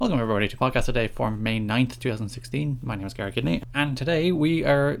Welcome everybody to Podcast Today for May 9th, 2016. My name is Gary Kidney, and today we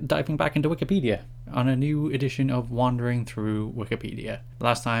are diving back into Wikipedia on a new edition of Wandering Through Wikipedia.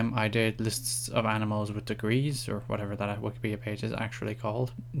 Last time I did lists of animals with degrees, or whatever that Wikipedia page is actually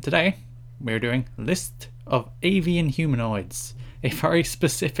called. Today we're doing list of avian humanoids, a very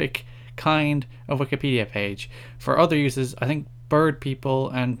specific kind of Wikipedia page. For other uses, I think Bird People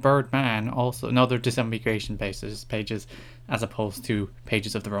and Birdman also, no, they're disambiguation pages as opposed to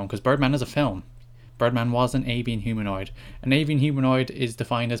pages of their own, because Birdman is a film. Birdman was an avian humanoid. An avian humanoid is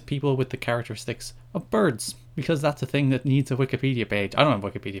defined as people with the characteristics of birds, because that's a thing that needs a Wikipedia page. I don't have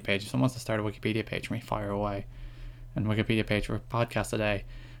a Wikipedia page. If someone wants to start a Wikipedia page for me, fire away. And Wikipedia page for Podcast Today.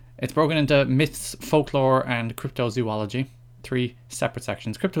 It's broken into myths, folklore, and cryptozoology. 3 separate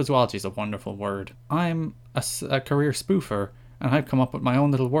sections. Cryptozoology is a wonderful word. I'm a career spoofer, and I've come up with my own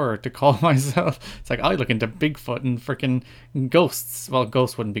little word to call myself. It's like I look into Bigfoot and freaking ghosts. Well,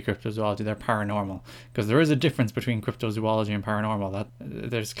 ghosts wouldn't be cryptozoology, they're paranormal. Because there is a difference between cryptozoology and paranormal. That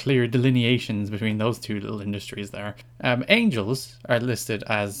there's clear delineations between those two little industries there. Angels are listed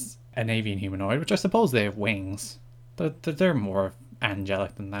as an avian humanoid, which I suppose they have wings. They're more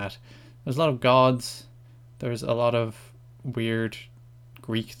angelic than that. There's a lot of gods. There's a lot of weird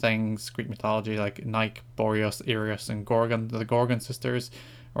Greek things, Greek mythology, like Nike, Boreas, Eris, and Gorgon. The Gorgon sisters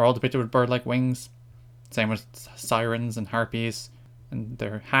are all depicted with bird-like wings. Same with sirens and harpies, and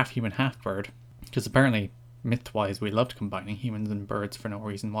they're half human, half bird. Because apparently, myth-wise, we loved combining humans and birds for no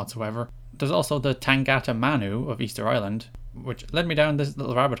reason whatsoever. There's also the Tangata Manu of Easter Island, which led me down this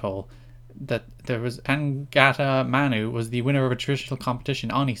little rabbit hole. That there was Tangata Manu was the winner of a traditional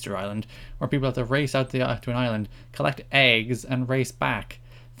competition on Easter Island, where people have to race out to an island, collect eggs, and race back.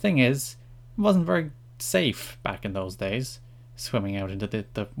 Thing is, it wasn't very safe back in those days, swimming out into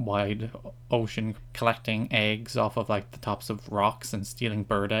the wide ocean, collecting eggs off of like the tops of rocks and stealing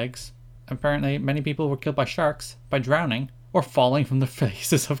bird eggs. Apparently, many people were killed by sharks, by drowning, or falling from the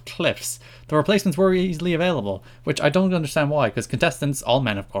faces of cliffs. The replacements were easily available, which I don't understand why, because contestants, all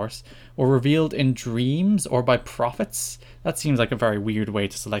men of course, were revealed in dreams or by prophets. That seems like a very weird way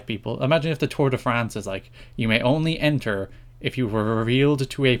to select people. Imagine if the Tour de France is like, you may only enter if you were revealed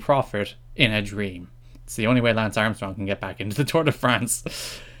to a prophet in a dream. It's the only way Lance Armstrong can get back into the Tour de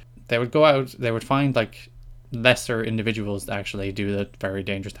France. They would go out, they would find like lesser individuals to actually do the very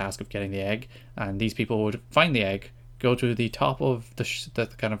dangerous task of getting the egg, and these people would find the egg, go to the top of the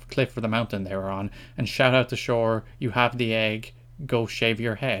kind of cliff or the mountain they were on, and shout out to shore, "You have the egg, go shave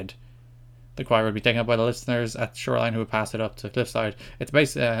your head." The choir would be taken up by the listeners at the shoreline, who would pass it up to the cliffside. It's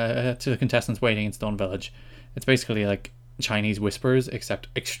to the contestants waiting in Stone Village. It's basically like Chinese whispers, except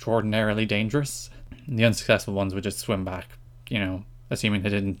extraordinarily dangerous. And the unsuccessful ones would just swim back, assuming they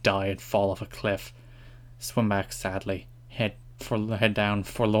didn't die and fall off a cliff. Swim back sadly, head down,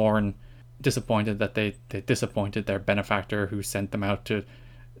 forlorn, disappointed that they disappointed their benefactor who sent them out to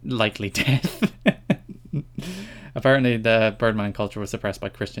likely death. Apparently the Birdman culture was suppressed by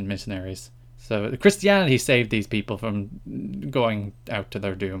Christian missionaries, so Christianity saved these people from going out to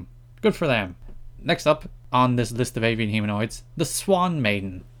their doom. Good for them. Next up on this list of avian humanoids, the Swan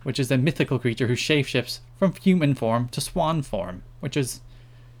Maiden, which is a mythical creature who shapeshifts from human form to swan form, which is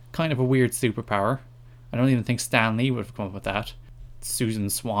kind of a weird superpower. I don't even think Stan Lee would have come up with that. Susan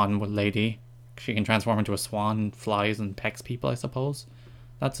Swan lady. She can transform into a swan, flies and pecks people, I suppose.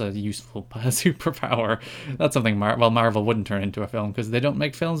 That's a useful superpower. That's something Marvel wouldn't turn into a film, because they don't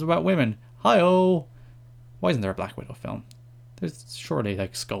make films about women. Hi-oh! Why isn't there a Black Widow film? There's surely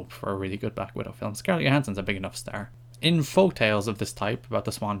scope for a really good Black Widow film. Scarlett Johansson's a big enough star. In folktales of this type about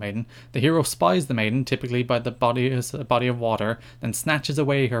the Swan Maiden, the hero spies the maiden, typically by the body of water, then snatches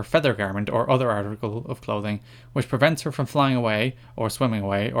away her feather garment or other article of clothing, which prevents her from flying away, or swimming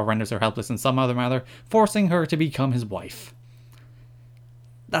away, or renders her helpless in some other manner, forcing her to become his wife.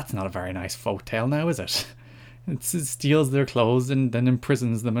 That's not a very nice folktale now, is it? It steals their clothes and then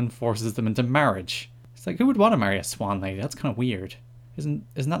imprisons them and forces them into marriage. It's like, who would want to marry a swan lady? That's kind of weird. Isn't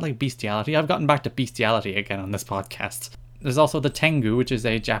that like bestiality? I've gotten back to bestiality again on this podcast. There's also the Tengu, which is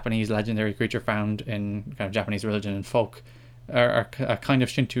a Japanese legendary creature found in kind of Japanese religion and folk, are a kind of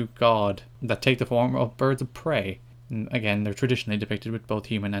Shinto god that take the form of birds of prey. And again, they're traditionally depicted with both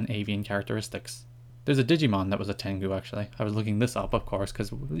human and avian characteristics. There's a Digimon that was a Tengu, actually. I was looking this up, of course,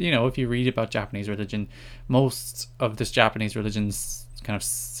 because, if you read about Japanese religion, most of this Japanese religion kind of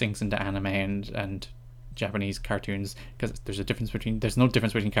sinks into anime and Japanese cartoons, because there's no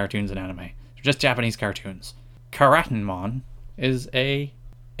difference between cartoons and anime. They're just Japanese cartoons. Karatanmon is a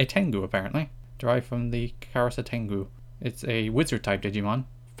Tengu, apparently, derived from the Karasa Tengu. It's a wizard type Digimon,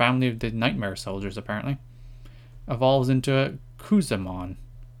 family of the Nightmare Soldiers, apparently. Evolves into a Kuzamon,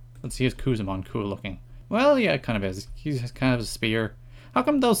 Let's see, is Kuzumon cool looking? Well, yeah, it kind of is. He's kind of a spear. How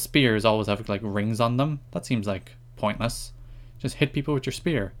come those spears always have like rings on them? That seems like pointless. Just hit people with your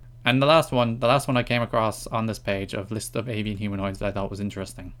spear. And the last one I came across on this page of list of avian humanoids that I thought was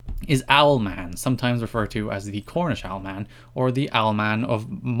interesting is Owlman, sometimes referred to as the Cornish Owlman or the Owlman of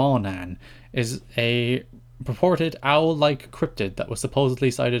Monan, is a purported owl-like cryptid that was supposedly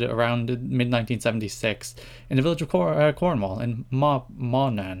sighted around mid-1976 in the village of Cornwall in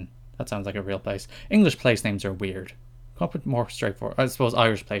Monan. That sounds like a real place. English place names are weird. Come up with more straightforward. I suppose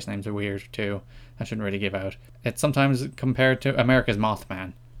Irish place names are weird too. I shouldn't really give out. It's sometimes compared to America's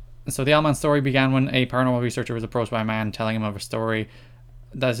Mothman. So the Owlman story began when a paranormal researcher was approached by a man telling him of a story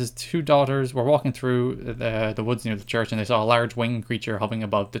that his two daughters were walking through the woods near the church and they saw a large winged creature hovering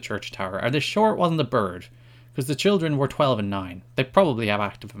above the church tower. Are they sure it wasn't a bird? Because the children were 12 and 9. They probably have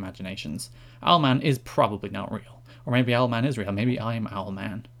active imaginations. Owlman is probably not real. Or maybe Owlman is real. Maybe I'm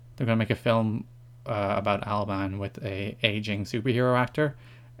Owlman. They're going to make a film about Owlman with a aging superhero actor.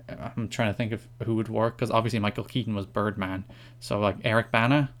 I'm trying to think of who would work, because obviously Michael Keaton was Birdman. So like Eric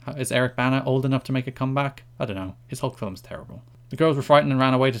Bana? Is Eric Bana old enough to make a comeback? I don't know. His Hulk film's terrible. The girls were frightened and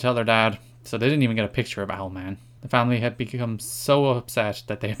ran away to tell their dad, so they didn't even get a picture of Owlman. The family had become so upset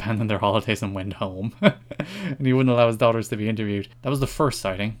that they abandoned their holidays and went home. And he wouldn't allow his daughters to be interviewed. That was the first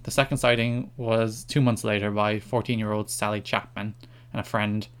sighting. The second sighting was 2 months later by 14-year-old Sally Chapman and a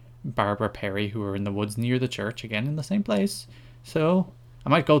friend, Barbara Perry, who were in the woods near the church, again in the same place. So I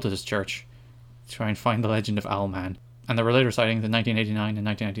might go to this church to try and find the legend of Owlman. And there were later sightings in 1989 and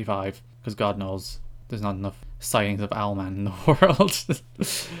 1995, because God knows there's not enough sightings of Owlman in the world.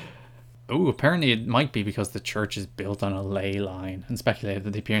 Oh, apparently it might be because the church is built on a ley line, and speculated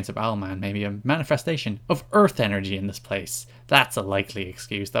that the appearance of Owlman may be a manifestation of earth energy in this place. That's a likely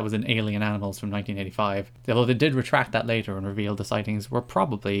excuse. That was in Alien Animals from 1985. Although they did retract that later and revealed the sightings were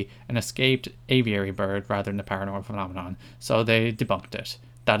probably an escaped aviary bird rather than a paranormal phenomenon. So they debunked it.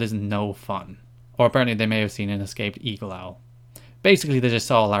 That is no fun. Or apparently they may have seen an escaped eagle owl. Basically they just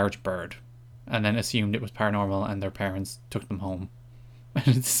saw a large bird and then assumed it was paranormal and their parents took them home. And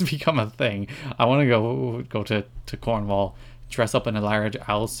it's become a thing. I want to go to Cornwall, dress up in a large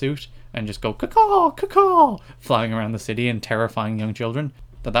owl suit and just go caw caw flying around the city and terrifying young children.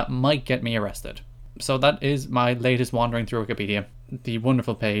 That might get me arrested. So that is my latest wandering through Wikipedia, the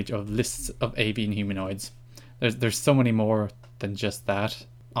wonderful page of lists of avian humanoids. There's so many more than just that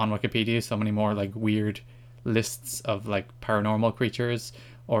on Wikipedia. So many more like weird lists of like paranormal creatures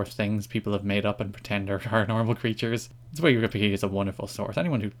or things people have made up and pretend are paranormal creatures. That's why Wikipedia is a wonderful source.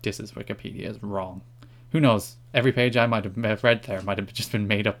 Anyone who disses Wikipedia is wrong. Who knows? Every page I might have read there might have just been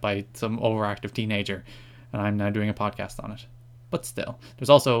made up by some overactive teenager, and I'm now doing a podcast on it. But still, there's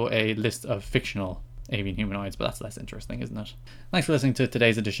also a list of fictional avian humanoids, but that's less interesting, isn't it? Thanks for listening to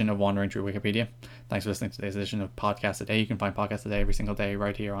today's edition of Wandering Through Wikipedia. Thanks for listening to today's edition of Podcast Today. You can find Podcast Today every single day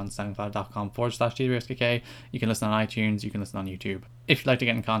right here on soundcloud.com/GWSKK. You can listen on iTunes, you can listen on YouTube. If you'd like to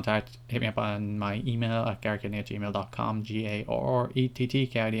get in contact, hit me up on my email at garrettkidney@gmail.com,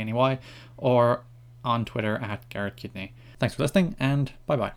 GARETTKIDNEY, or on Twitter at GarrettKidney. Thanks for listening, and bye-bye.